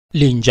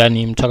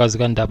Linjani mthakazi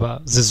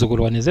kaNdaba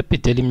zizukulwane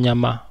zebhideli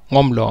mnyama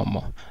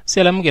ngomlomo.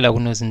 Siyalamukela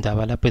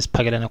kuNozindaba lapho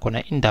esiphakelana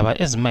khona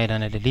indaba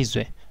ezimayelana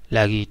lelizwe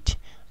lakithi.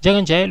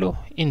 Njengenjalo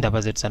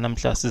indaba zethu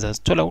namhla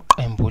sizazithola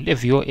uqembu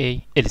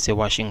leVOA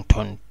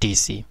eliseWashington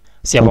DC.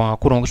 Siyabonga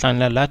kakhulu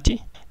ngokuhlangana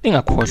lathi.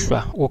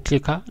 Lingakhohlwa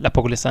ukuklikha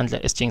lapho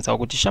kulesandla esitshengisa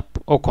ukuthi sharp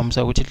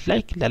okhombisa ukuthi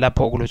like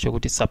lalapho okulotshwe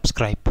ukuthi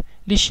subscribe.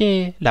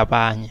 Lishare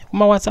labanye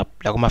kuma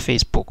WhatsApp la kuma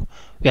Facebook.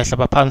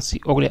 Uyahlaba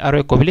phansi okule arrow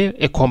egobile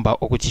ekhomba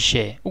ukuthi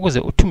share ukuze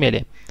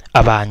uthumele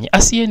abanye.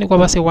 Asiyeni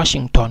kwabase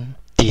Washington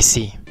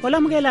DC.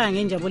 Olamukela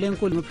ngenjabulo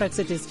enkulu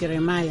nguProfessor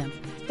Jeremiah.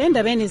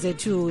 Endabeni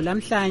zethu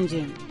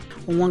lamhlanje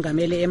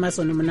uMongameli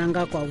Emerson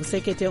Mnangagwa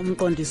usekethe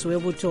umqondisi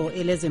webutho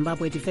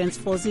eleZimbabwe Defence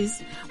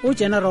Forces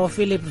uGeneral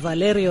Philip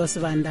Valerio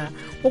Sibanda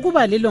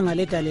ukuba lilunga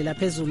ledale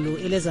laphezulu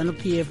eleZanu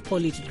PF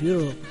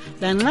Politburo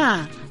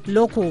lanxa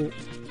lokhu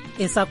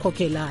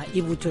esakhokhela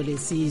ibutho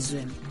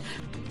lesizwe.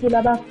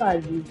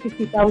 Kulabafazi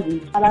 50,000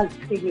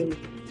 abazisekele.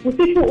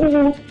 Kusisho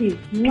ukuthi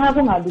nxa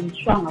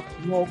kungalungiswanga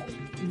khonokho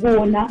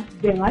bona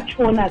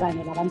bengatshona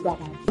kanye labantu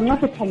abanye. Nxa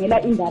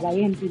sikhangela indaba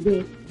yempi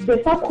le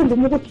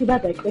besakhuluma ukuthi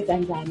bazayiqeda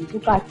njani,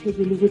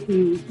 kuqakathekile ukuthi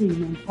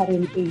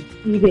i-humanitarian aid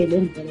ibe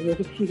lendlela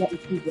yokufika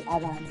isize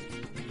abantu.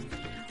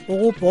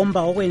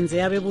 Ukubhomba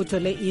okwenze abebutho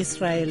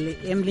le-Israel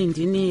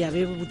emlindini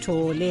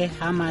yabebutho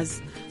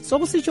le-Hamas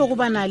sokusitsho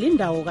ukubana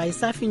lindawo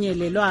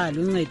kayisafinyelelwa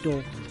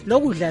luncedo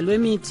lokudla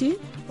lwemithi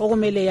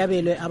okumele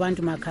yabelwe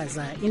abantu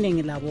makhaza,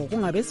 iningi labo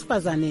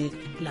kungabesifazane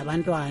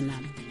labantwana.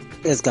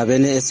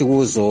 Esigabeni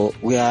esikuzo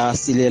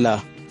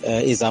kuyasilela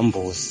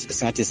izambuzi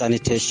esingathi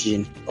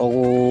sanitation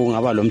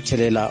okungaba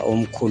lomthelela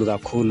omkhulu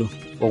kakhulu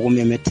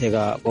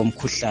okumemetheka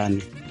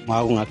komkhuhlane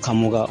ngoba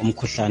kungaqhamuka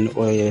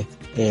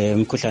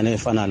umkhuhlane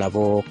efana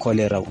labo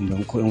cholera kumbe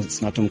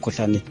singathi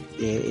umkhuhlane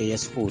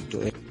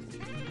yesihudo.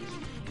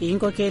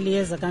 Inkokheli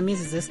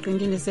yezakhamizi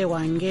zesiqintini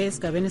seWonke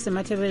esigabeni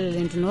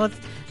seMatabeleland North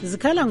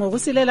zikhala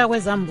ngokusilela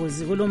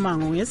kwezambuzi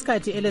kulumango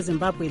ngesikhathi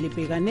eleZimbabwe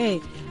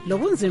libhekane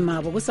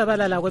lobunzima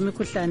bokusabalala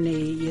kwemikhuhlane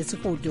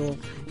yesihudo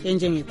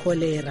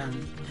enjengecholera.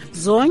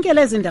 Zonke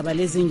lezi ndaba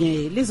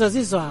lezinye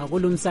lizozizwa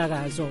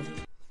kulumsakazo.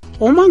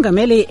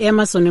 Umongameli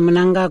Emerson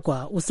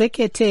Mnangagwa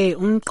usekethe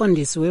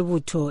umqondisi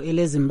webutho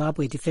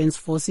eleZimbabwe Defence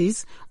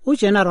Forces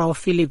uGeneral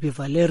Philip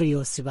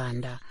Valerio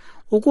Sibanda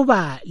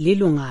ukuba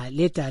lilunga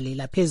ledale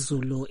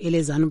laphezulu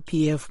eleZanu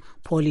PF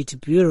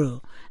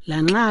Politburo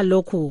lanxa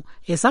lokhu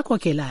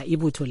esakhokhela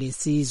ibutho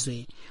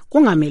lesizwe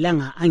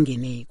kungamelanga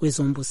angene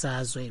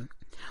kwezombusazwe.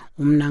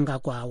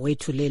 Umnangagwa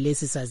wethule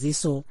lesi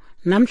saziso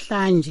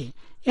namhlanje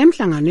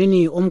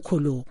emhlanganweni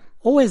omkhulu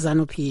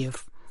oweZanu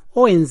PF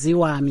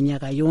owenziwa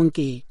minyaka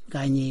yonke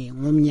kanye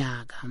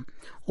ngomnyaka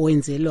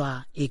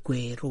owenzelwa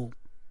eGweru.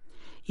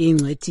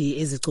 Ingcwethi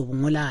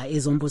ezicubungula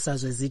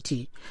ezombusazwe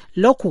zithi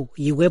lokhu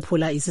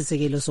yikwephula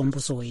isisekelo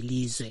sombuso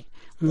welizwe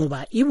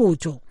ngoba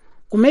ibutho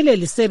kumele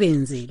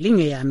lisebenze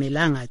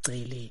lingeyamelanga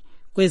cele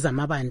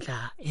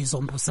kwezamabandla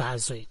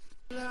ezombusazwe.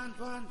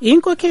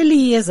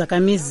 Inkokheli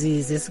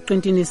yezakhamizi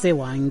zesiqintini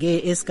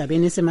seWonke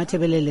esigabeni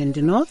seMatabeleland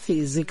North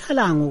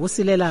zikhala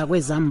ngokusilela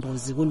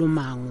kwezambuzi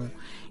kulumango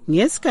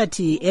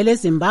ngesikhathi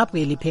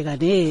eleZimbabwe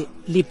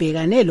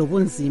libhekane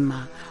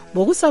lobunzima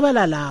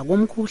bokusabalala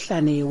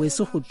komkhuhlane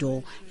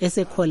wesihudo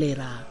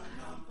esekholera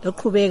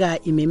eqhubeka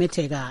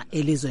imemetheka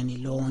elizweni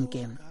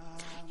lonke.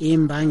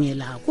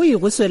 Imbangela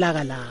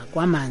kuyikuswelakala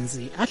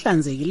kwamanzi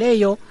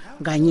ahlanzekileyo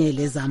kanye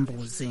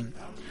lezambuzi.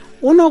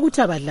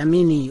 Unokuthi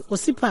abadlamini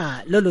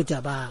usipha lolu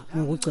daba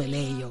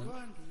ngokugcweleyo.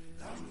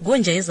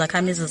 Kunje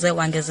izakhamizi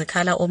zeWonke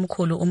zikhala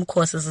omkhulu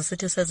umkhosi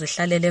zisithi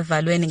sezihlalele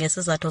evalweni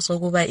ngesizathu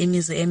sokuba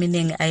imizi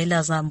eminingi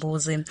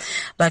ayilazambuzi.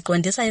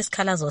 Baqondisa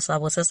isikhalazo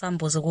sabo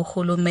sesambuzi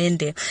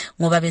kuhulumende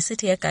ngoba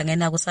besithi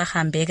egangeni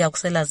akusahambeka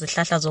kusela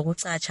zihlahla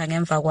zokucatsha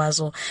ngemva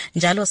kwazo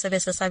njalo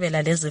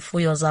sebesesabela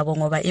lezifuyo zabo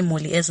ngoba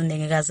imuli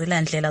eziningi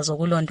kazilandlela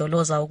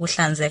zokulondoloza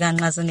ukuhlanzeka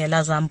nxa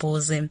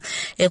zingelazambuzi.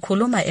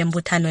 Ekhuluma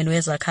embuthanweni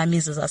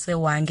wezakhamizi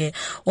zaseWonke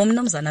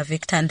umnumzana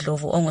Victor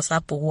Ndlovu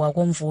ongusabhuku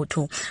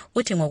wakomvuthu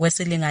uthi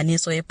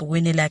ngokwesilinganiso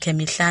ebhukwini lakhe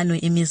mihlanu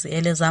imizi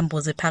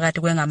elezambuzi phakathi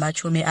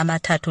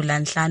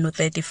kwengama-35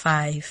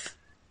 35.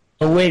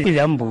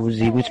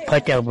 Okwezambuzi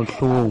kusiphatha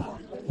buhlungu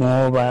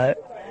ngoba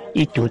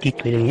idoti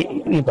igcwele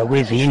ngemva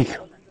kwezindlu,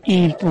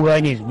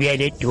 impukane zibuya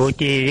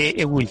ledoti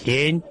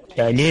ekudleni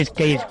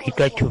lalezita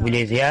ezikhitshwa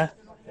thubule ziya,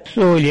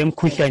 so le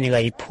mkhuhlane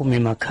kayiphumi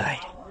emakhaya.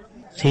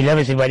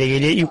 Silabe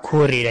sibalekele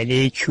ikhorela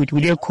lechuthi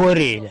kule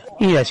khorela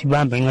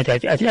iyasibamba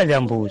ngathi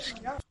asilazambuzi.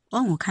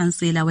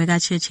 Ongukhansela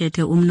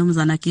wekaChechethe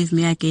umnumzana Give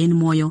Me Again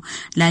Moyo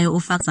laye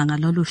ufakza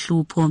ngalolu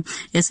hlupho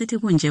esithi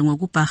kunje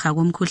ngokubhaha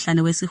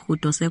komkhuhlane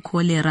wesihudo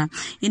secholera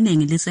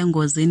iningi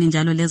lisengozini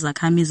njalo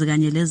lezakhamizi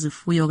kanye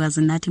lezifuyo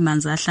kazinathi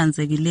manzi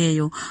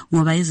ahlanzekileyo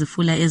ngoba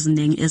izifula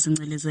eziningi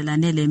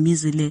ezincelezelane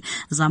lemizi le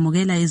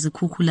zamukela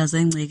izikhukhula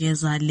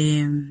zengcekeza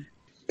le.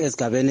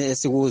 Esigabeni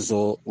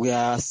esikuzo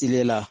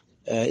kuyasilela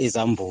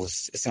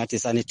izambuzi esingathi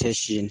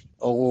sanitation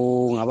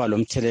okungaba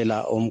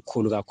lomthelela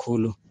omkhulu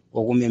kakhulu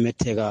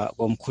okumemetheka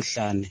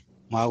komkhuhlane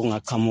ngoba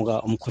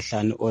kungaqhamuka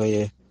umkhuhlane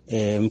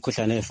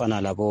imikhuhlane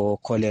efana labo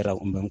cholera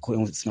kumbe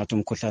singathi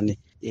umkhuhlane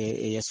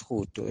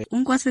yesihudo.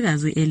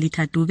 Unkosikazi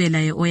Elitha Dube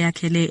laye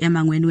oyakhele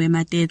emangweni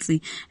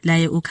wematetsi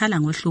laye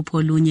ukhala ngohlupho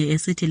olunye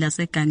esithi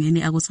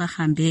lasegangeni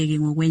akusahambeki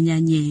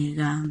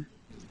ngokwenyanyeka.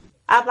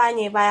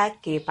 Abanye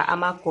bayagebha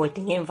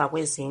amagodi ngemva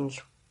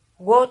kwezindlu,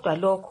 kodwa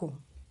lokhu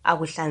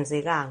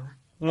akuhlanzekanga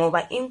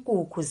ngoba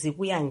inkukhu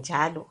zibuya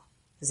njalo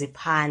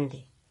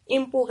ziphande.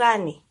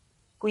 Impukane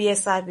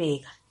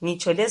kuyesabeka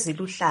ngitsho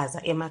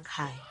leziluhlaza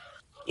emakhaya.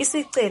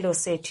 Isicelo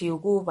sethu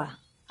ukuba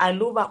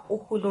aluba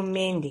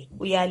uhulumende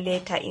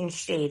uyaletha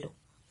inhlelo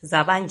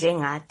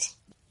zabanjengathi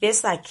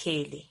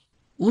besakhele.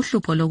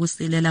 Uhlupho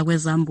lokusilela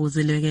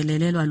kwezambuzi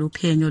lwekelelelwa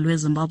luphenyo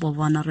lweZimbabwe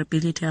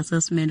Vulnerability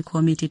Assessment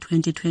Committee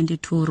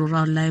 2022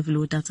 Rural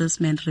Livelihood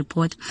Assessment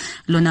Report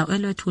lona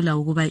elwethula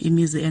ukuba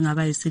imizi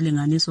engaba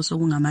yisilinganiso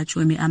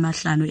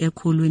sokungama-50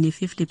 ekhulwini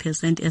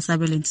 50%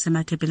 esabelweni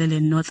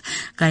seMatabeleland North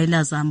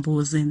kayila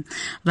zambuzi.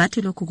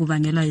 Bathi lokhu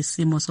kubangelwa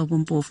isimo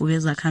sobumpofu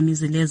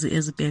bezakhamizi lezi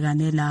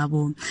ezibhekane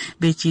labo.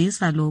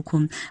 Bejiyisa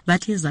lokhu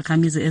bathi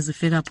izakhamizi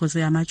ezifika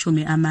phose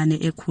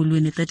ama-40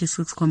 ekhulwini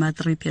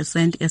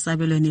 36.3%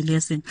 esabelweni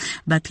lesi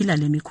baphila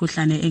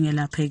lemikhuhlane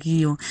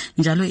engelaphekiyo,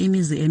 njalo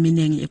imizi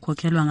eminingi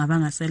ekhokhelwa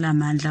ngabangasela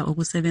mandla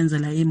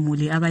okusebenzela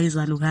imuli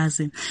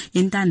abayizalukazi,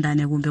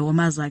 intandane kumbe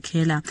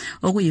omazakhela,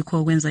 okuyikho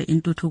okwenza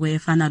intuthuko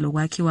efana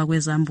lokwakhiwa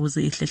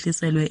kwezambuzi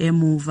ihlehliselwe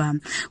emuva.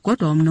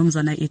 Kodwa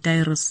umnumzana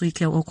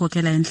Idairosike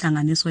okhokhela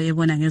inhlanganiso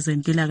ebona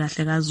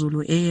ngezempilakahle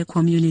kaZulu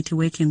Community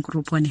Working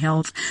Group on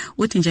Health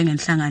uthi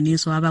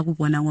njengenhlanganiso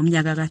abakubona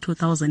ngomnyaka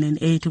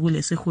ka-2008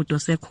 kulesihudo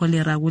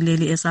secholera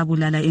kuleli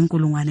esabulala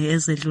inkulungwane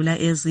ezedlula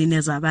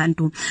ezine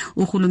zabantu,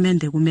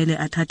 uhulumende kumele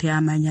athathe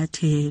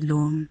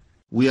amanyathelo.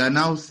 We are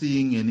now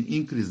seeing an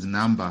increased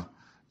number,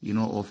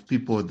 of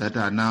people that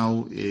are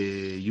now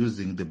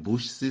using the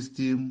bush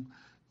system.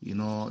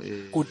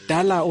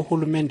 Kudala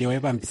uhulumende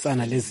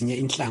webambisana lezinye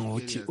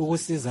inhlangothi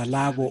ukusiza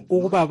labo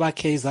ukuba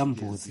bakhe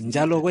izambuzi,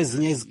 njalo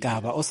kwezinye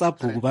izigaba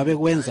osabhuku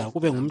babekwenza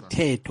kube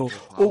ngumthetho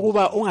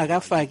ukuba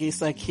ungakafaki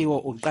isakhiwo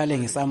uqale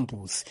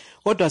ngesambuzi.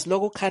 Kodwa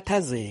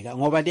silokukhathazeka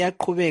ngoba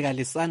liyaqhubeka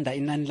lisanda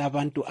inani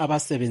labantu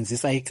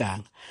abasebenzisa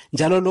iganga,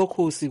 njalo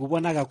lokhu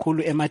sikubona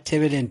kakhulu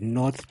eMatabeleland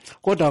North,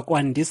 kodwa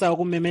kwandisa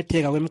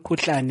ukumemetheka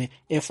kwemikhuhlane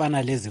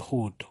efana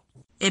lezihudo.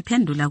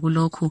 Ephendula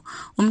kulokhu,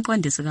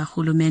 umqondisi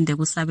kahulumende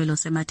kusabelo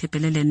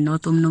seMatabeleland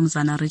North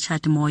umnumzana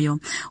Richard Moyo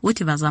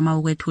uthi bazama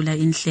ukwethula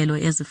inhlelo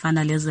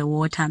ezifana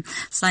leze-water,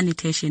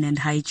 sanitation and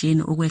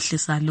hygiene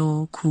ukwehlisa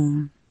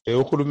lokhu.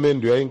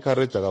 Uhulumende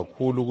uya-encourage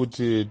kakhulu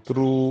ukuthi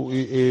through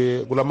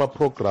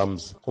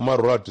kulama-programs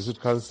kuma-rural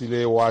district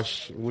council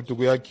wash ukuthi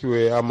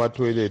kuyakhiwe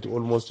ama-toilet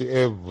almost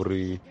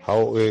every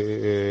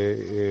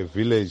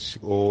village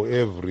or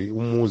every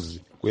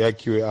umuzi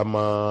kuyakhiwe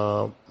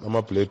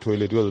ama-black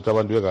toilet ukuze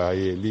abantu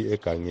bengayeli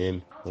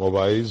egangeni,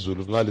 ngoba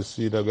izulu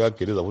ngalisina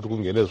kuyageleza futhi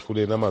kungene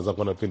ezifuleni amanzi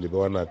akhona phinde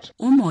bewanathe.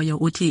 Umoyo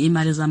uthi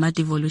imali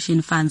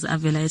zama-devolution funds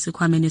avela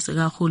esikhwameni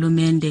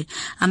sikahulumende,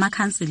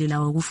 amakhansili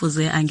lawo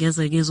kufuze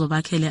angeze kizo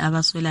bakhele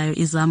abaswelayo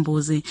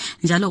izambuzi,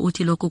 njalo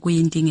uthi lokhu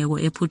kuyindingeko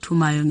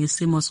ephuthumayo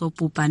ngesimo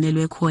sobhubhane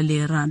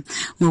lwekholera.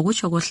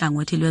 Ngokutsho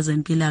kohlangothi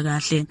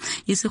lwezempilakahle,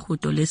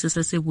 isihudo lesi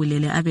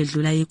sesibulele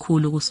abedlula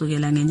 100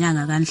 kusukela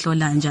ngenyanga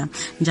kaNhlolanja,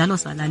 njalo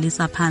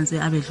salalisa phansi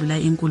abedlula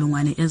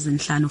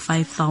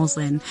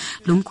 5,000.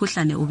 Lo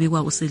mkhuhlane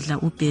ubikwa usidla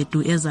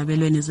ubhedu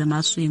ezabelweni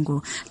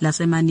zemaswingo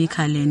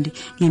laseManicaland.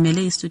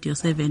 Ngimele iStudio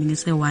 7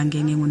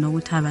 ngiseWonke,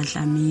 nginguNokuthaba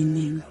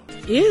Dlamini.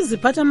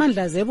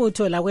 Iziphathamandla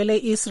zebutho lakwele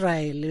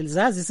Israel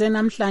zazise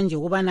namhlanje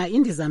ukubana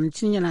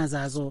indizamthinyana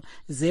zazo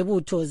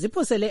zebutho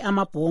ziphosele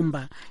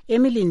amabhomba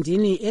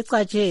emilindini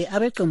ecatshe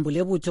abeqembu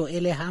lebutho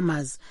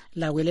eleHamas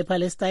lakwele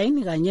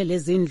Palestine kanye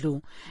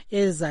lezindlu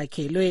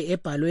ezakhelwe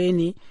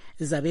ebhalweni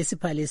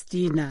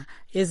zabesipalestina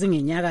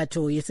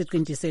ezingenyakatho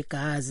yesiqinti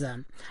seGaza.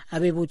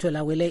 Abebutho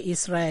lakwele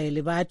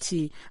Israel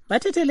bathi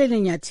bathethelele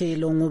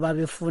inyathelo ngoba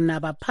befuna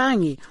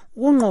baphange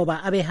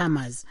ukunqoba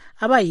abeHamas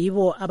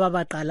abayibo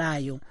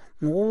ababaqalayo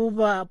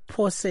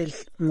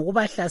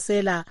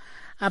ngokubahlasela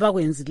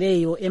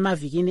abakwenzileyo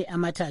emavikini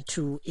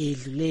amathathu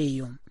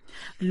edluleyo.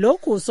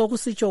 Lokhu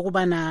sokusitsho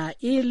ukubana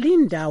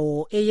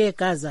ilindawo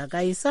eyeGaza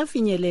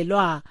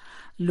kayisafinyelelwa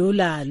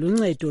lula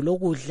luncedo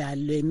lokudla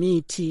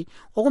lwemithi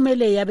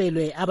okumele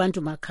yabelwe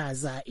abantu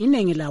makhaza,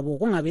 iningi labo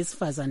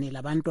kungabesifazane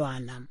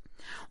labantwana.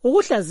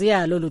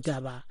 Ukuhlaziya lolu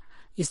daba,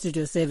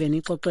 iStudio 7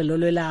 ixoxelo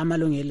lwela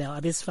amalungelo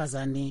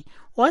abesifazane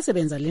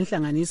owasebenza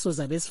lenhlanganiso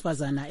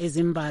zabesifazana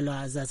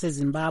ezimbalwa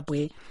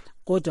zaseZimbabwe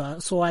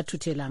kodwa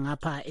sowathuthela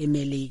ngapha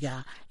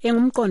eMelika,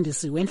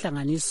 engumqondisi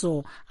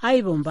wenhlanganiso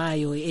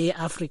ayibombayo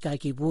eAfrica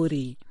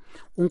Kiburi,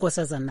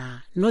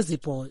 unkosazana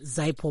Nozipho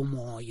Zayipho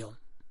Moyo.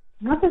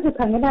 Ngathi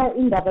sikhangela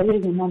indaba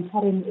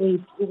ye-humanitarian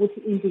aid ukuthi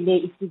indlu le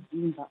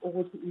isivimba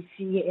ukuthi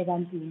ifike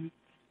ebantwini,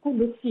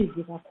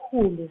 kulusizi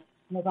kakhulu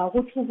ngoba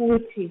kuthi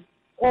ukuthi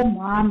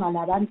omama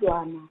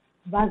labantwana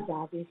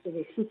bazabe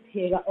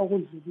sebehlupheka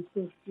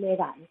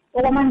okudlulisekileyo.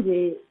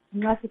 Okwamanje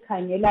nxa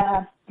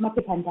sikhangela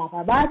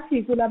amaphephandaba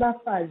bathi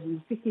kulabafazi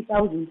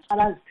 50,000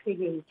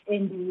 abazithweleyo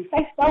and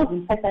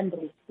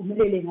 5,500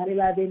 kumele ngabe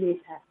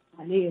babeletha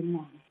ngaleyo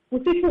nyanga.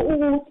 Kusisho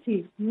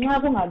ukuthi nxa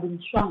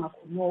kungalungiswanga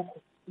khonokho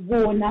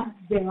bona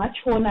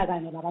bengatshona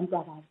kanye labantu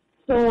ababo.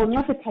 So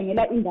nxa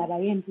sikhangela indaba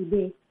yempi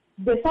le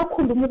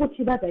besakhuluma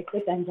ukuthi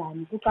bazayiqeda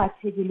njani,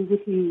 kuqakathekile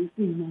ukuthi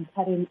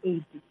i-humanitarian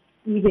aid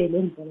ibe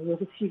lendlela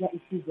yokufika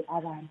isize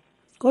abantu.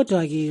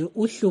 Kodwa-ke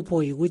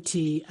uhlupho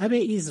yikuthi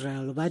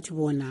abe-Israel bathi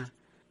bona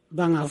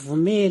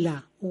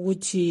bangavumela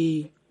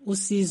ukuthi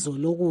usizo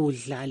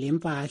lokudla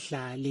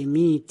lempahla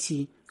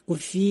lemithi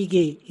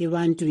kufike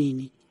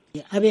ebantwini,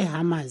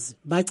 abe-Hamas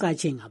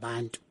bacatshe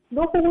ngabantu.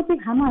 Lokhu ukuthi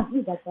Hamas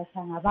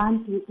izacatsha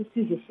ngabantu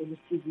usizo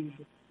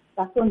solufikile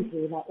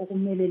basondlela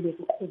okumele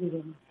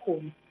bekuqhubeke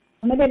ngakhona.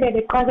 Kumele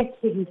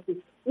beqakathekise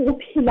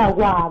ukuphila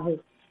kwabo.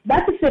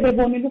 Bathi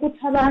sebebonile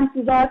ukuthi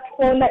abantu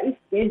bathola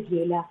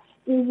isibhedlela,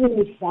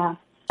 ukudla,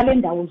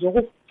 alendawo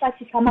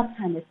zokucatshisa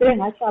amakhanda,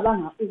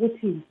 sebengacabanga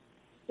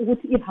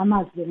ukuthi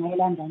iHamas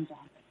bengayilanda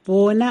njani.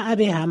 Bona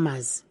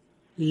abe-Hamas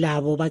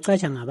labo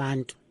bacatsha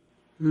ngabantu.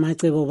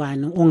 Macebo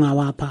bani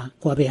ongawapha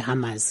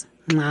kwabe-Hamas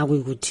nxa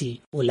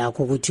kuyikuthi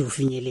ulakho ukuthi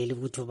ufinyelele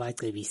ukuthi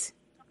ubacebise?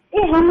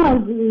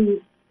 iHamas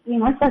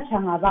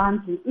ingacatsha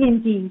ngabantu,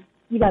 impi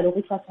iba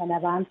lokucatsha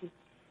labantu.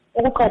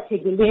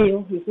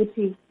 Okuqakathekileyo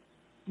yikuthi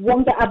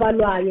bonke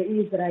abalwayo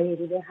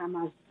i-Israyeli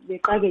le-Hamas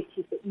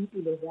beqakethise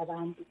impilo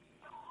zabantu.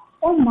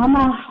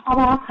 Omama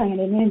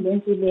abakhangelene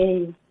lento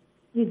leyo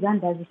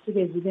izandla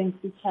zisuke zibe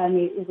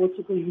mfitshane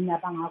ukuthi kuyini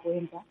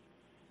abangakwenza.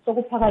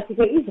 Sokuphakathi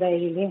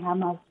kwe-Israyeli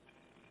le-Hamas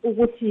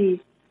ukuthi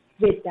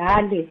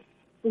bedale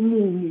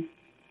umumo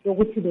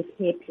yokuthi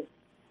bephephe,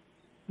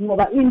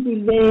 ngoba impi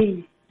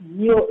leyi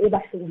yiyo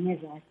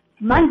ebahlukumezayo.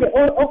 Manje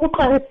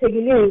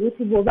okuqakathekileyo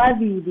ukuthi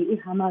bobabili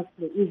iHamas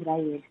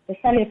le-Israyeli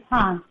behlale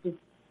phansi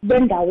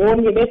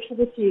bendawonye bethu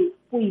ukuthi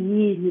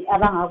kuyini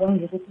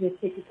abangakwenza ukuthi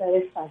bephephisa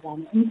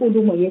abesifazane.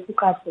 Inkulumo yethu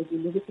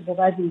iqakathekile ukuthi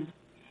bobabili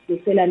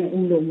beselane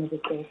umlomo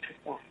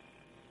bexoxisana.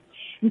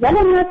 Njalo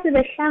nxa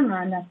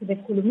sebehlangana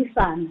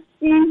sebekhulumisana,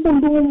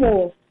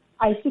 inkulumo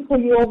ayisikho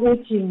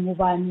yokuthi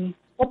ngubani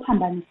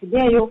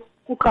ophambanisileyo,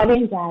 kuqale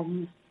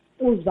njani,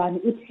 uzibani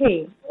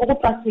uthe.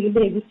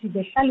 Okuqakathekileyo ukuthi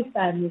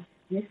behlalisane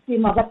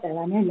nesimo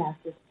abadalane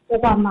laso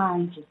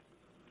okwamanje.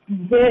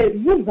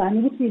 Bezizane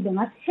ukuthi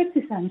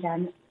bengathethisa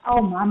njani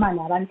awomama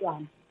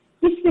labantwana.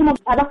 Isimo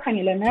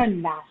abakhangelana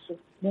naso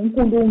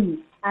nenkulumo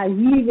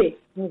ayibe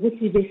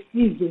ngokuthi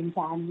besize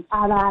njani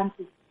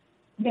abantu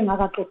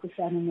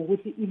bengakaxoxisana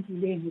ngokuthi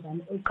impilo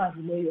engibani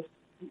eqazileyo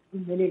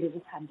kumele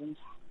kuhambe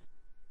njani.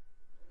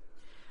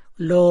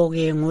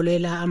 Lo-ke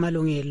ngolela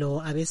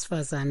amalungelo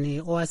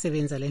abesifazane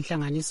owasebenza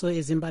lenhlanganiso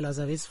ezimbalwa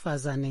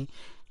zabesifazane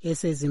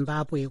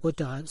eseZimbabwe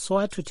kodwa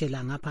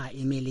sowathuthela ngapha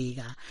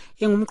eMelika.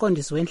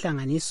 Engumqondisi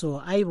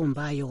wenhlanganiso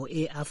ayibumbayo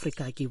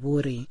e-Africa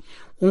Kiburi,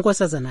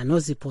 unkosazana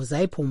Nozipho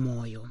Zayipho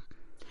Moyo.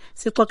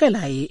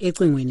 Sixoxela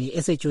ecingweni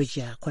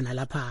eseGeorgia khona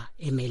lapha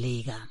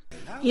eMelika.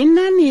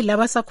 Inani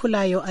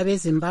labasakhulayo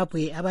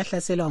abeZimbabwe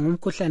abahlaselwa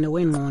ngumkhuhlane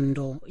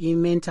wengqondo,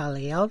 i-mental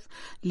health,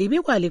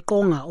 libikwa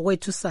liqonga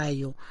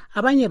okwethusayo,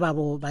 abanye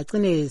babo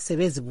bagcine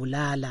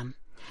sebezibulala.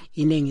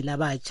 Inengi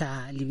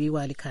labatsha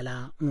libikwa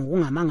likhala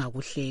ngokungamanga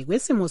kuhle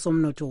kwesimo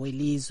somnotho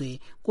welizwe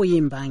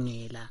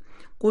kuyimbangela.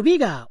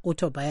 Kubika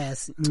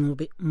uTobias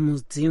Ncube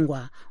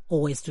Mudzingwa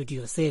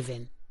oweStudio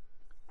 7.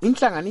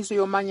 Inhlanganiso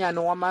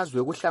yomanyano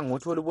wamazwe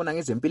kuhlangothi olubona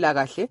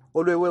ngezempilakahle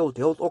olwe-World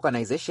Health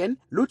Organization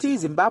luthi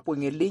iZimbabwe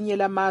ngelinye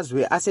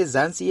lamazwe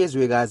asezansi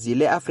yezwekazi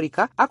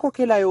le-Afrika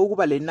akhokhelayo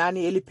ukuba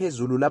lenani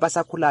eliphezulu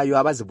labasakhulayo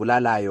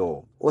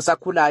abazibulalayo.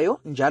 Osakhulayo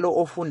njalo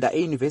ofunda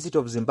e-University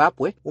of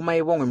Zimbabwe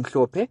uMayibongwe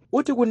Mhlophe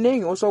uthi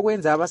kunengi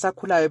osokwenza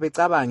abasakhulayo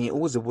becabange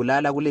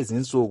ukuzibulala kulezi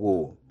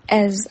insuku.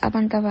 As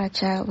abantu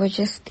abatsha, we're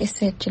just a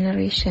sad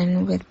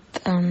generation with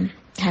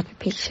happy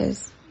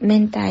pictures.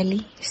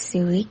 Mentally, si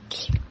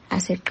weak,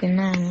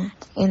 aseqinanga,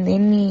 and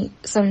then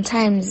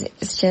sometimes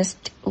it's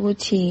just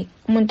ukuthi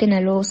umuntu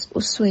enalo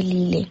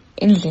uswelile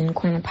endlini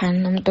khona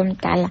phana umuntu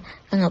omdala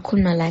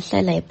angakhuluma la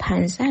hlala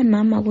ephansi, hayi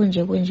mama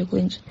kunje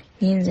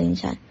ngiyenze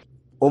njani.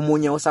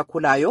 Omunye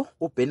osakhulayo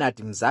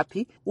uBernard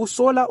Mzaphi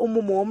usola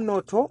umumo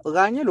womnotho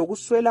kanye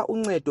lokuswela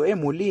uncedo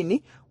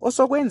emulini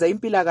osokwenza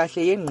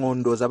impilakahle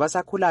yengqondo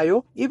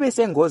zabasakhulayo ibe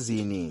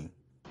sengozini.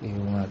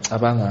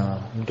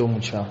 Ungacabanga umuntu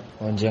omutsha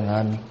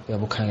njengami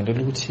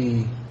uyabukhangelela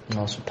ukuthi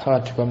nxa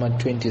usuphakathi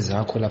kwama-20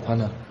 zakho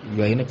laphana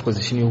you are in a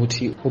position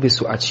yokuthi ube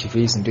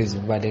su-achieve izinto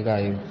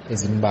ezibalekayo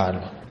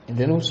ezimbalwa, and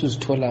then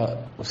usuzithola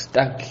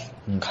ustuck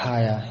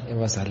ngikhaya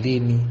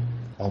ebazalini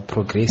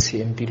awuprogress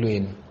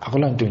empilweni,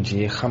 akulanto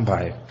nje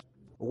ehambayo.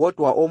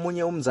 Kodwa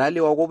omunye umzali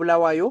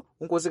wakobulawayo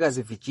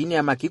unkosikazi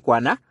Virginia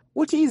Magigwana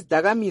uthi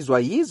izidakamizwa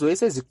yizo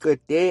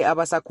eseziqede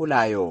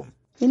abasakhulayo.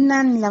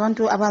 Inani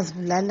labantu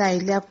abazibulalayo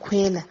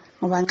liyakhwela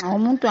ngoba nxa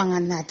umuntu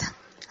anganatha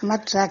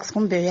ama-drugs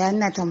kumbe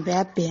uyanatha kumbe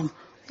uyabhema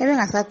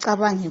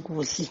ebengasacabangi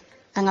kuhle,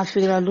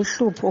 angafikelwa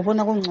luhlupho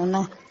ubona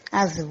kungcono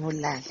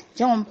azibulale.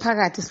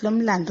 Njengomphakathi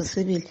silomlando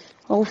sibili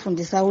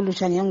okufundisa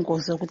ulutsha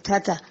ngengozi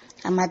yokuthatha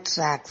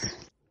ama-drugs.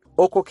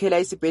 okhokhela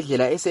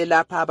isibhedlela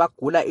eselapha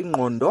abagula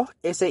ingqondo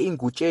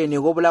ese-Ingutsheni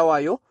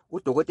koBulawayo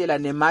uDokotela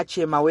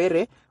Nemache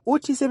Mawere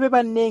uthi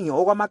sebebanengi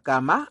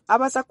okwamagama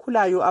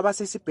abasakhulayo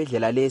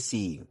abasesibhedlela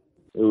lesi.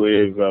 We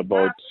have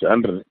about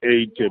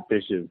 108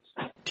 patients.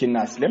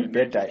 Thina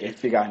silembheda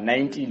efika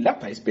 90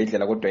 lapha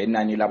isibhedlela kodwa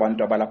inani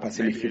labantu abalapha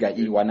selifika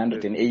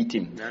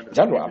i-118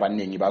 njalo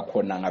abanengi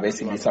bakhona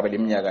ngabesilisa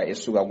abaleminyaka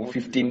esuka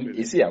ku-15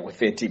 isiya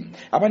ku-30.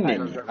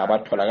 Abanengi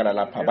abatholakala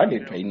lapha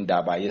balethwa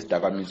indaba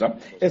yezidakamizwa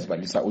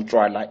ezibalisa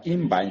utshwala,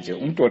 imbanje,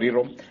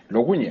 umtoriro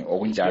lokunye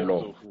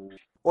okunjalo.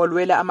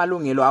 Olwela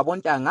amalungelo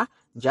abontanga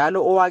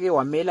njalo owake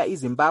wamela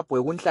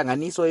iZimbabwe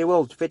kunhlanganiso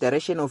ye-World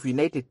Federation of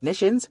United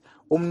Nations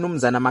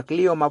umnumzana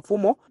Makleo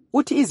Mapfumo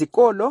uthi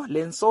izikolo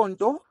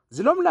lensonto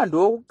zilomlando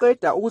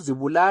wokuqeda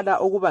ukuzibulala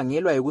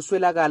okubangelwa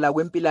yikuswelakala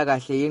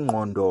kwempilakahle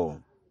yengqondo.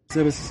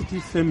 Sesithi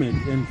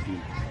family envy,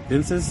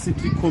 then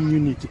sesithi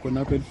community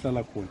khonapha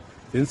elihlala khona,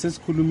 then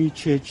sesikhuluma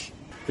i-church,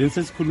 then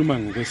sesikhuluma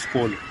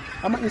ngokwesikolo.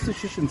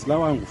 Ama-institutions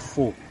lawa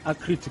ngu-4 are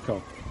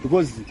critical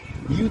because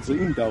yizo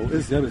indawo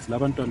eziyabe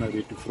zilabantwana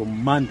bethu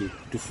from Monday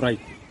to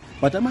Friday.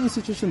 But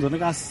ama-institutions wona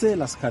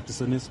kasela sikhathi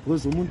sonesi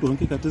because umuntu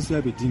wonke khathesi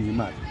uyabe edinga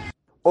imali.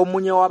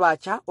 Omunye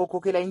wabatsha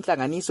okhokhela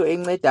inhlanganiso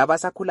enceda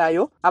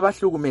abasakhulayo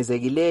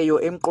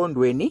abahlukumezekileyo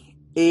emqondweni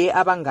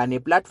abangane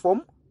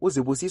platform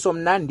uZibusiso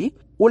Mnandi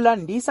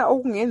ulandisa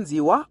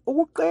okungenziwa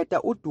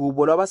ukuqeda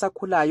udubo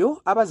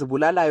lwabasakhulayo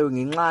abazibulalayo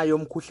ngenxa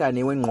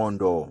yomkhuhlane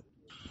wengqondo.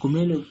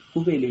 Kumele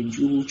kube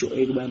lentshukutsho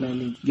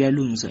ekubanani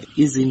kuyalungiswa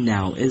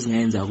izindawo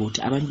ezingayenza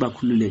ukuthi abantu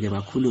bakhululeke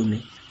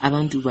bakhulume,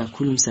 abantu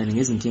bakhulumisane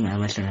ngezinkinga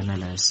abahlangana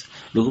lazo.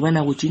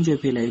 Lokubana kutshintshwe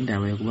phela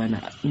indaba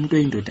yokubana umuntu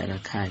oyindoda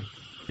akakhaya.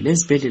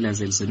 Lezibhedlela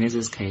zelizoneze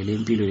ezikhayele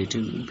impilo lethu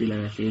impilo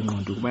kahle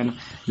yengqondo ukubana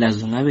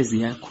lazo ngabe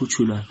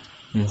ziyakhutshulwa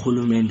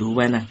nguhulumende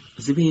ukubana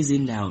zibe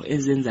izindawo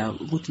ezenza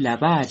ukuthi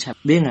labatsha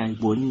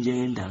bengayiboni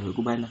njengendawo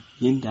yokubana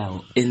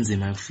yindawo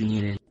enzima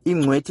ukufinyelela.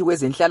 Ingcwethi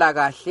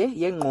kwezenhlalakahle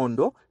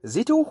yengqondo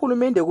zithi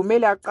uhulumende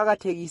kumele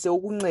aqhakathekise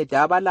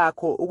ukunceda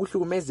abalakho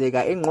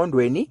ukuhlukumezeka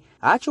engqondweni,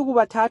 hatshi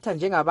ukubathatha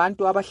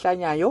njengabantu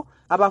abahlanyayo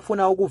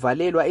abafuna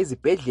ukuvalelwa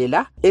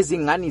ezibhedlela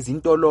ezingani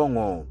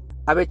izintolongo.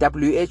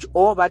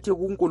 Abe-WHO bathi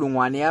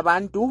kunkulungwane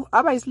yabantu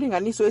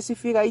abayisilinganiso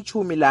esifika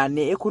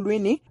 14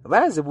 ekhulwini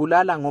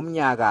bayazibulala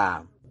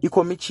ngomnyaka.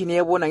 Ikomishini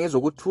ebona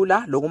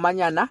ngezokuthula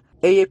lokumanyana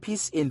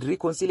Peace and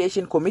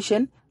Reconciliation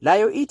Commission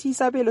layo ithi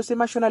isabelo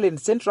seMashonaland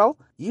Central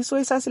yiso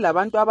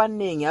esasilabantu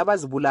abanengi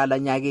abazibulala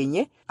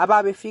nyakenye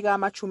ababefika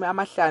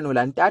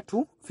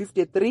 53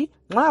 53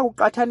 nxa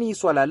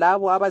kuqathaniswa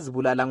lalabo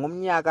abazibulala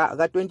ngomnyaka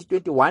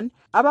ka-2021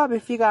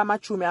 ababefika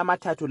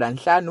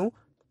 35.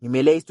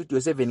 Ngimele istudio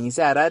 7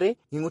 ngiseHarare,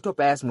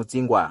 nginguTobias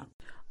Mutsingwa.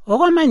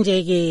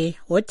 Okwamanje-ke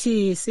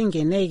wothi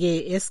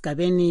singeneke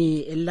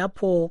esigabeni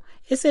lapho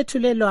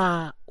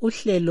esethulelwa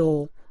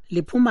uhlelo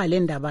liphuma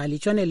lendaba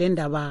litshone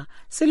lendaba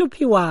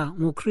siluphiwa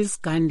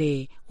nguChris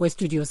Gande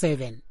westudio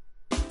 7.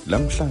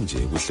 Lamhlanje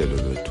kuhlelo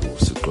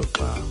lwethu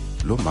sixoxa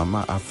lo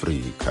Mama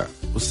Africa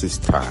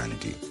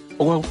uSisithandi.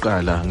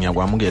 Okwakuqala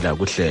ngiyakwamukela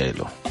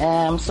kuhlelo.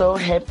 I'm so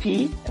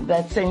happy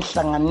that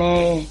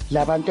sengihlangane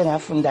labantu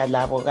engafunda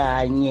labo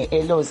kanye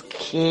eLos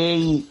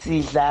K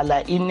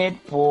sidlala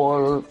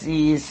inetball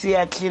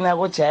siya cleaner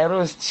ko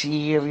Gyros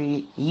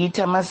Chiri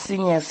yithi ama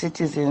senior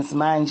citizens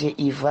manje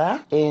Eva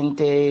and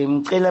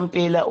ngicela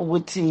mpela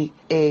ukuthi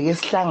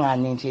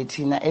kesihlangane nje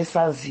thina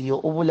esaziyo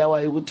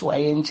ubulawayo ukuthi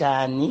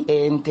wayenjani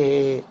and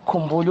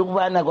khumbula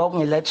ukubana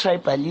kwakungela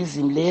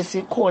tribalism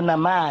lesi khona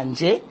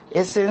manje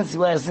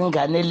esenziwa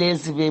izingane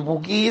lezi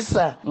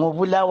bebukisa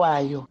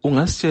ngobulawayo.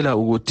 Ungasitshela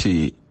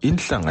ukuthi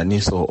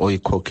inhlanganiso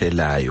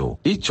oyikhokhelayo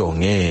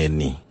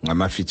ijongeni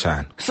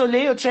ngamafitshane? So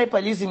leyo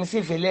tribalism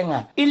sivele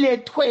nga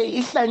ilethwe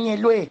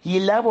ihlanyelwe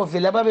yilabo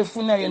vele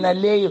ababefuna yona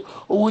leyo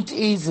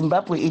ukuthi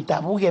iZimbabwe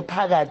idabuke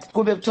phakathi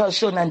kube kuthiwa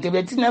shona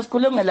ndebe thina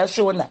sikhule ngela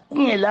shona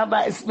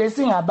kungelaba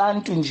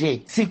besingabantu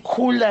nje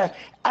sikhula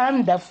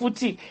anda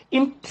futhi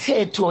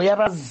imithetho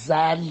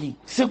yabazali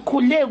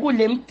sikhule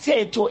kule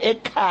mithetho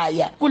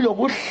ekhaya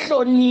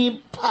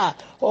kulokuhlonipha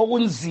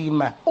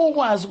okunzima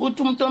ukwazi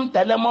ukuthi umuntu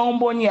omdala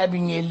mawumboni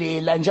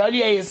yabingelela njalo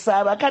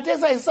uyayesaba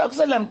khathesi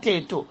ayisakusela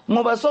mthetho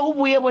ngoba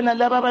sokubuye bona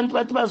laba abantu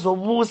bathi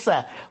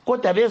bazobusa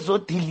kodwa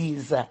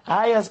bezodiliza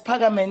hayi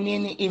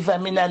asiphakamenini iva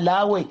mina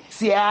lawe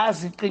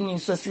siyazi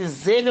iqiniso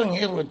sizelo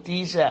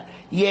ngerodisha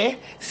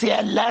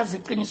siyalazi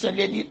iqiniso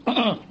leli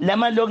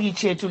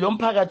lamalokitshi ethu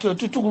lomphakathi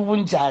wethu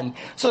ukubunjani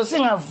so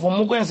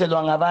singavuma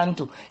ukwenzelwa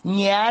ngabantu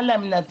nyala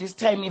mina this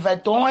time if I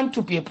don't want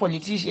to be a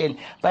politician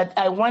but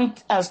I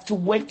want us to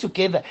work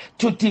together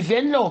to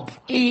develop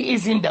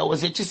izindawo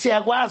zethu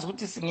siyakwazi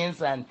ukuthi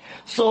singenzani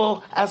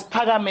so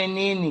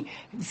asiphakamenini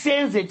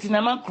senze thina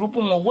ama group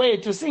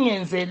ngokwethu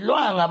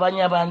singenzelwanga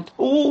abanye abantu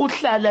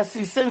ukuhlala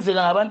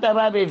sisenzelwa ngabantu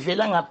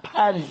ababevela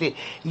ngaphandle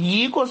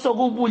yikho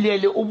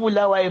sokubulele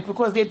ubulawayo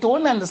because they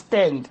don't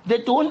understand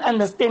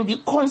the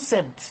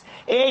concept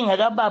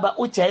engakababa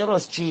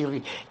uJairos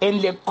Chiri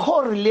and the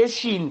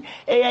correlation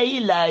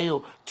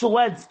eyayilayo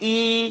towards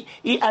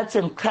i-arts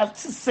and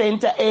crafts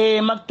center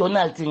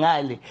McDonald's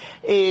ngale,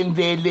 and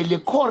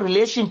the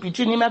correlation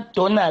between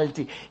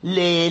iMcDonald's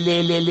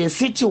le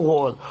City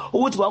Hall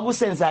ukuthi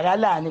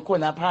kwakusenzakalani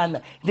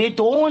khonapha. They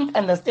don't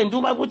understand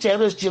uba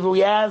kuJeros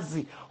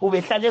Jiruyazi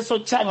ubehlala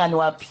eSochangane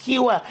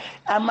waphiwa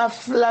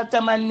ama-flat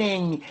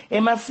amaningi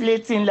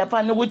ema-flatini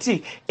lapha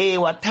ukuthi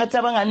wathatha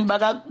abangani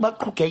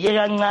baqhugeke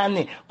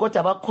kancane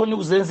kodwa bakhona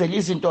ukuzenzela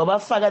izinto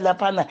abafaka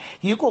lapha.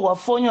 Yikho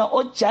kwafonywa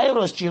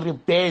oJairos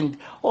Jiriband,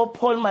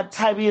 oPaul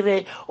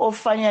Mathabire,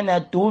 oFanyana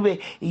Dube.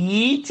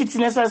 Yithi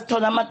thina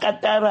sasithola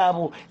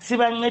amakatarabo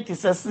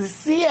sibancedisa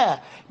sisiya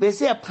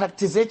besiya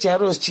practice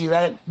eJairos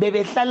Jira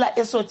bebehlala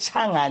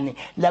eSochangane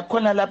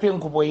lakhona lapha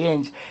engubo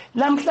yenje.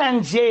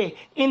 Namhlanje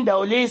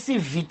indawo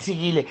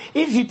lesivithikile.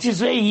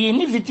 Ivithizwe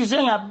yini?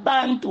 Ivithizwe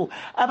ngabantu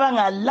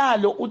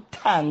abangalalo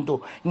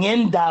uthando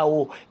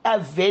ngendawo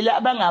avela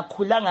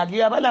abangakhulanga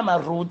kuyo abalama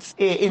roots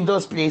in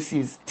those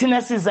places.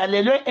 Thina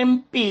sizalelwe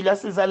empilo,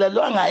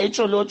 sizalelwanga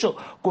eCholocho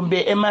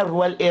kumbe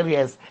ema-rural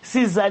areas.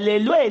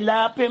 Sizalelwe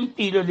lapha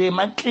empilo le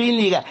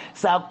maklinika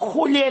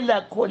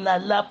sakhulela khona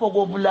lapho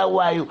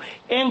kobulawayo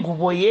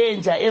engubo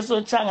yenja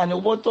eSochangane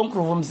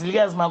uboTonkruvu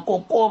Mzilikazi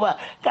Makokoba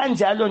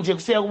kanjalo nje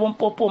kusiya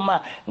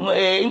kuboMpopoma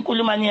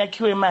inkulumani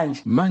yakhiwe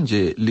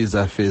manje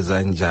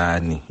lizafeza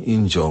njani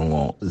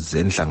injongo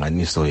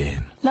zenhlanganiso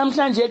yenu?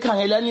 Namhlanje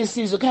ekhangelani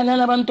isizwe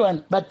khanana abantwana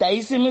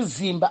badayisa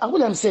imizimba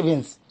akula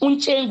msebenzi.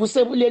 Untshengu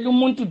sebulela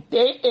umuntu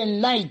day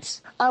and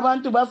night.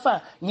 Abantu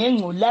bafa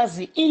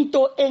ngengculazi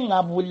into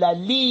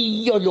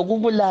engabulaliyo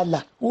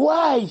lokubulala.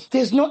 Why?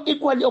 There's no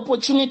equal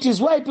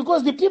opportunities. Why?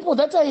 Because the people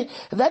that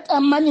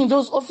are manning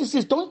those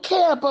offices don't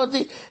care about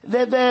the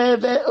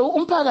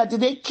umphakathi.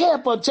 They care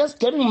about just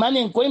getting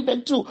money and going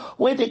back to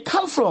where they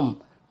come from.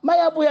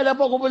 Mayabuya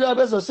lapho kubulawa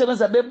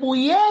bezosebenza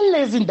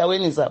bebuyele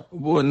ezindaweni zabo.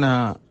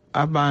 Bona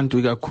abantu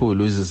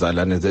ikakhulu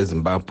izizalwane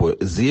zeZimbabwe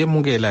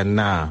ziyemukela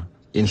na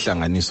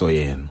inhlanganiso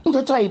yenu? Into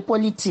ethiwa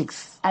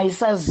politics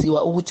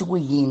ayisaziwa ukuthi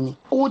kuyini.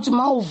 Ukuthi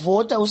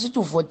mawuvota usithi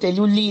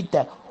uvotela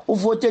uleader,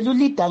 uvotela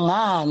uleader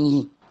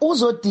ngani?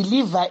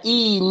 Uzodeliver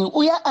ini?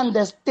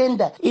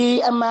 Uya-understanda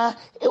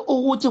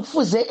ukuthi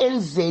kufuze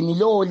enzeni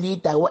lowo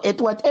leader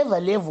at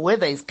whatever level,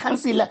 whether it's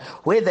councillor,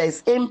 whether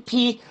it's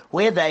MP,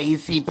 whether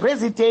it's the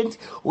president,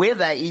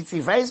 whether it's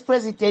the vice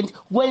president,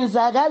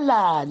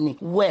 kwenzakalani?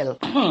 Well,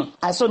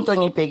 asonto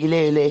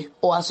ngibhekileyo le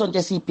o asonto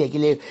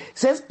esibhekileyo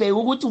sesibheka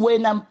ukuthi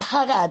wena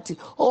mphakathi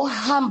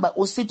ohamba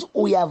usithi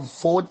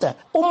uyavota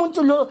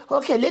umuntu lo.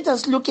 Okay, let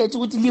us look at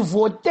ukuthi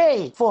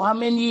livote for how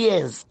many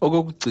years.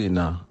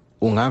 Okokugcina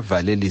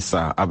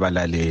ungavalelisa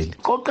abalaleli.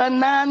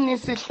 Qoqanani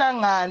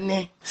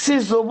sihlangane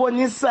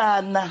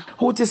sizobonisana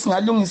ukuthi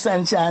singalungisa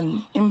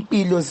njani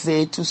impilo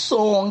zethu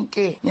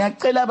sonke.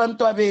 Ngiyacela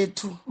abantwana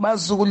bethu,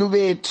 bazukulu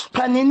bethu,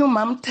 phanini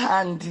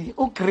uMamthandi,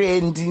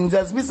 uGrandi,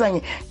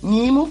 ngizazibiza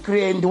ngimi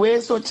uGrandi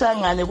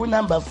weSochangane ku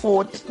number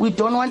 40. We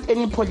don't want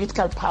any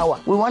political power.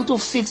 We want to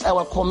fix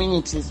our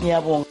communities.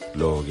 Ngiyabonga.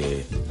 Lo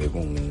ke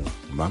bekungu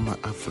Mama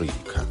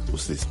Africa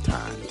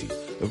usisithandi.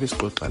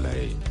 Obesixoxa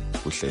laye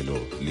kuhlelo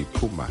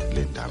liphuma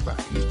lendaba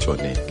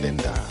litshone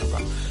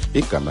lendaba.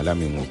 Igama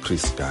lami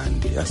nguChris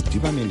Gandhi.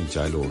 Asidibaneni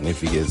njalo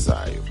ngeviki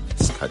ezayo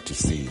isikhathi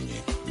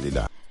sinye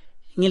lila.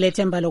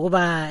 Ngilethemba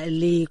lokuba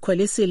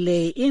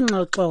likhwelisile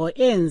ingxoxo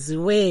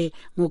enziwe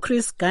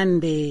nguChris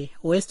Gandhi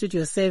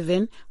weStudio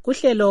 7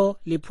 kuhlelo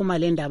liphuma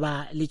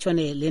lendaba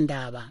litshone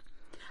lendaba.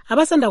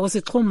 Abasanda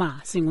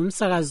kusixhuma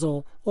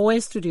singumsakazo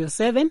oweStudio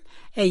 7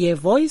 eye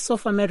Voice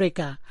of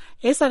America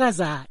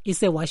esakaza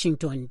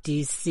ise-Washington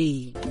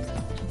DC.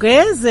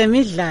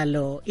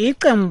 Kwezemidlalo,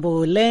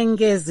 iqembu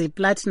leNgezi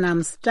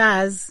Platinum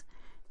Stars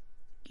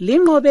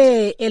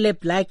linqobe ele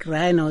Black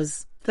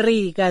Rhinos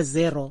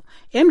 3-0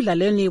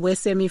 emdlalweni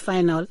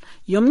we-semi-final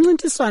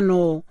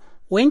yomncintiswano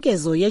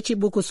wenkezo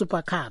yeChibuku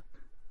Super Cup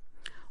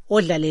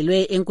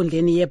odlalelwe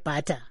enkundleni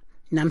yeBata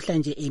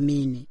namhlanje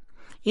emini.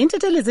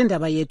 Inthetheli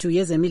zindaba yethu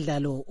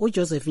yezemidlalo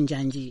uJoseph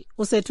Njanji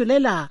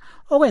usethulela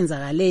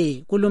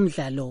okwenzakale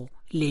kulomdlalo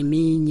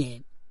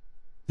leminye.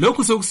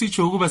 Lokhu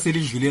sokusitsho ukuba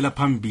selidlulela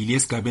phambili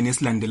esigabeni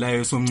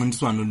esilandelayo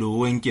somncintiswano lo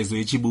wenkezo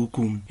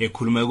yeChibuku.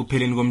 Ekhuluma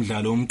ekupheleni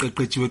komdlalo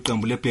umqeqeshi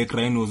weqembu leBlack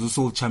Rhinos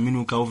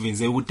uSolchaminuka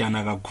uveze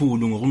ukudana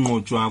kakhulu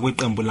ngokunqotshwa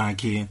kweqembu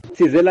lakhe.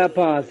 Size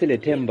lapha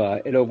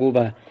silethemba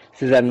elokuba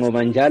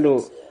sizanqoba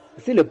njalo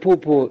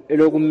silephupho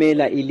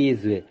elokumela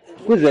ilizwe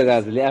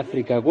kuzwekazi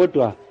leAfrika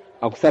kodwa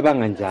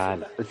akusabanga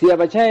njalo.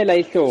 Siyabachayela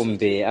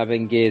ihlombe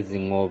abengezi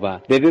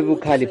ngoba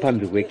bebebukhali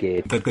phambi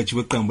kwegedi. Uqeqeshi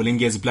weqembu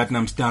leNgezi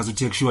Platinum Stars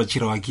uThekshua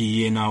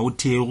Chirawaki yena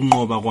uthe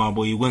ukunqoba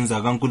kwabo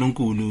ikwenza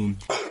kaNkulunkulu.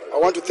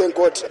 I want to thank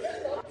God.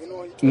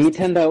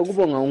 Ngithanda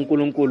ukubonga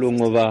uNkulunkulu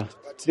ngoba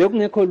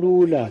bekungekho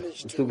lula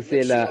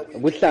usukusela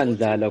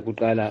kuhlandla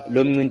kuqala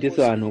lo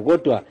mncintiswano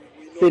kodwa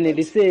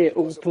senelise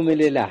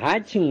ukuphumelela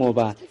hathi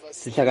ngoba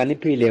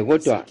sihlakaniphile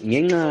kodwa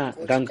ngenxa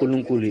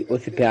kaNkulunkulu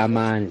osiphe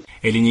amandla.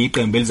 Elinye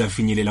iqembu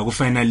elizafinyelela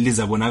kufinal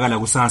lizabonakala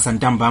kusasa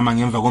ntambama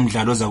ngemva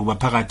komdlalo ozakuba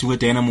phakathi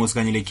kweDynamos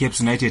kanye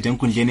leCapes United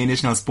enkundleni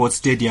yeNational Sports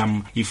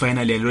Stadium.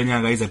 Ifinal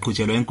yalonyaka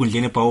izaqhutshelwa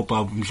enkundleni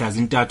eBaobab mhla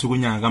zi-3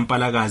 kunyanga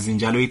kaMpalakazi,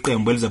 njalo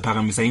iqembu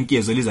elizaphakamisa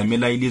inkezo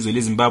lizamela ilizwe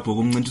leZimbabwe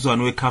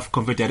kumncintiswano weCAF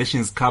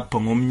Confederations Cup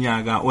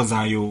ngomnyaka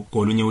ozayo.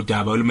 Kolunye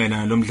udaba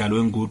olumelana lomdlalo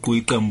wenguqu,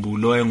 iqembu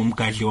lo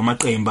engumgadli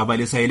wamaqembu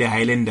abalisayele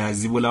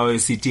Highlanders iBulawayo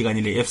City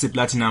kanye leFC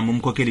Platinum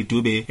UMkhokheli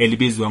Dube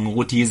elibizwa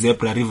ngokuthi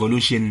iZebra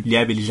Revolution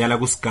liyabe lidlala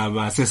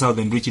kusigaba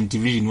seSouthern Region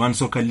Division 1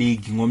 Soccer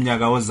League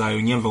ngomnyaka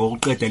ozayo ngemva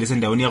kokuqeda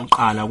lesendaweni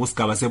yokuqala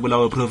kusigaba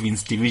seBulawayo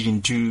Province Division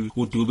 2.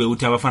 uDube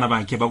uthi abafana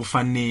bakhe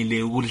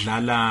bakufanele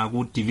ukudlala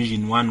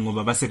kuDivision 1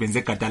 ngoba basebenze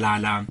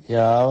egadalala.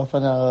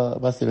 Abafana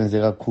basebenze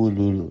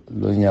kakhulu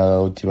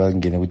lonyaka uthi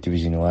bangene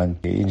kuDivision 1.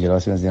 Indlela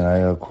basebenze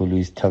ngayo kakhulu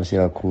isithabise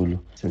kakhulu.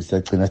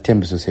 Sesagcina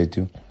isithembiso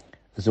sethu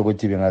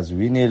sokuthi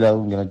bengaziwinela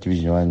ukungena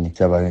Division 1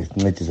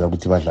 siyabancedisa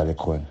ukuthi badlale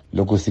khona.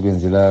 Lokho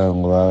sikwenzela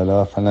ngoba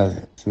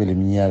labafana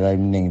sebeleminyaka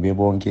eminingi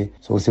bebonke,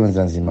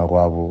 sokusebenza nzima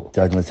kwabo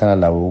siyancedisana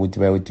labo ukuthi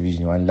baye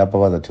kuDivision 1 lapho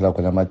bazathola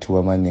khona amathuba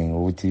amaningi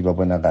ukuthi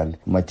babonakale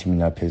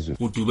emathimini aphezulu.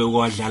 uDube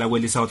wadlala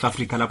kweleSouth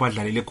Africa lapho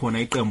adlalele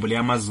khona iqembu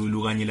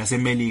leAmaZulu kanye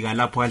laseMelika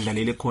lapho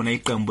adlalele khona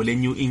iqembu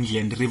leNew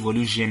England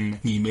Revolution.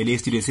 Ngimele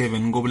iStudio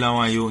 7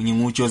 koBulawayo,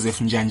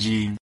 nginguJoseph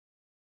Njanji.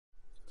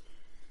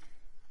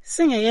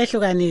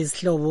 Singeyehlukana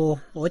izihlobo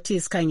othi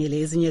sikhangele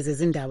ezinye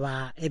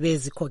zezindaba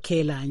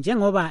ebezikhokhela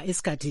njengoba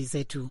isikhathi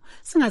sethu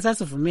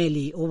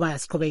singasasivumeli uba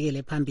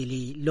siqhubekele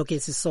phambili lokho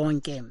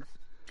sisonke.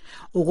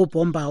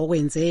 Ukubhomba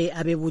okwenze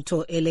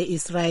abebutho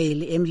ele-Israel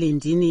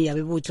emlindini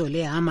yabebutho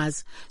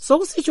leHamas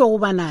sokusitsho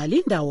ukubana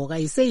lindawo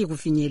kayiseyi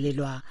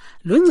kufinyelelwa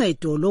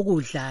luncedo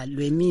lokudla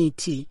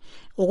lwemithi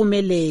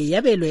okumele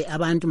yabelwe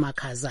abantu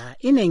makhaza,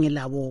 inengi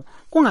labo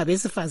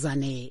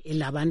kungabesifazane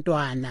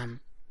labantwana.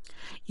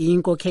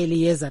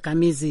 Inkokheli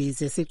yezakhamizi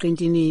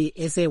zesiqintini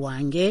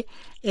eseWonke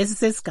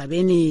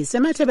esisesigabeni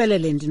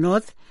seMatabeleland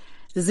North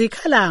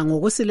zikhala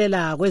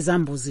ngokusilela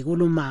kwezambuzi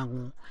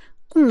kulumango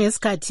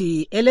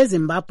kungesikhathi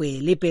eleZimbabwe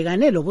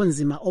libhekane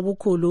lobunzima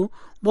obukhulu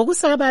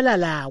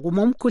bokusabalala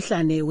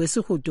kumomkhuhlane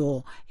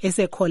wesihudo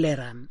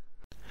esekholera.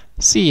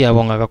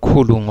 Siyabonga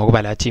kakhulu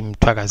ngokuba lathi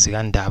mthwakazi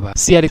kaNdaba.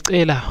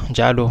 Siyalicela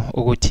njalo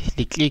ukuthi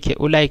liklikhe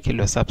ulike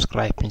lo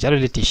subscribe njalo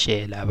lithi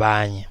share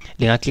labanye.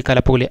 Lingaklikha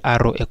lapho kule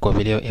arrow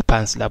egobeleyo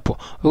ephansi lapho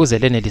ukuze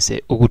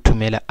lenelise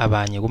ukuthumela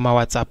abanye kuma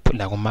WhatsApp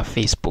la kuma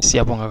Facebook.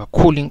 Siyabonga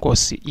kakhulu,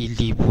 inkosi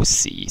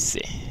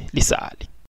ilibusise. Lisale.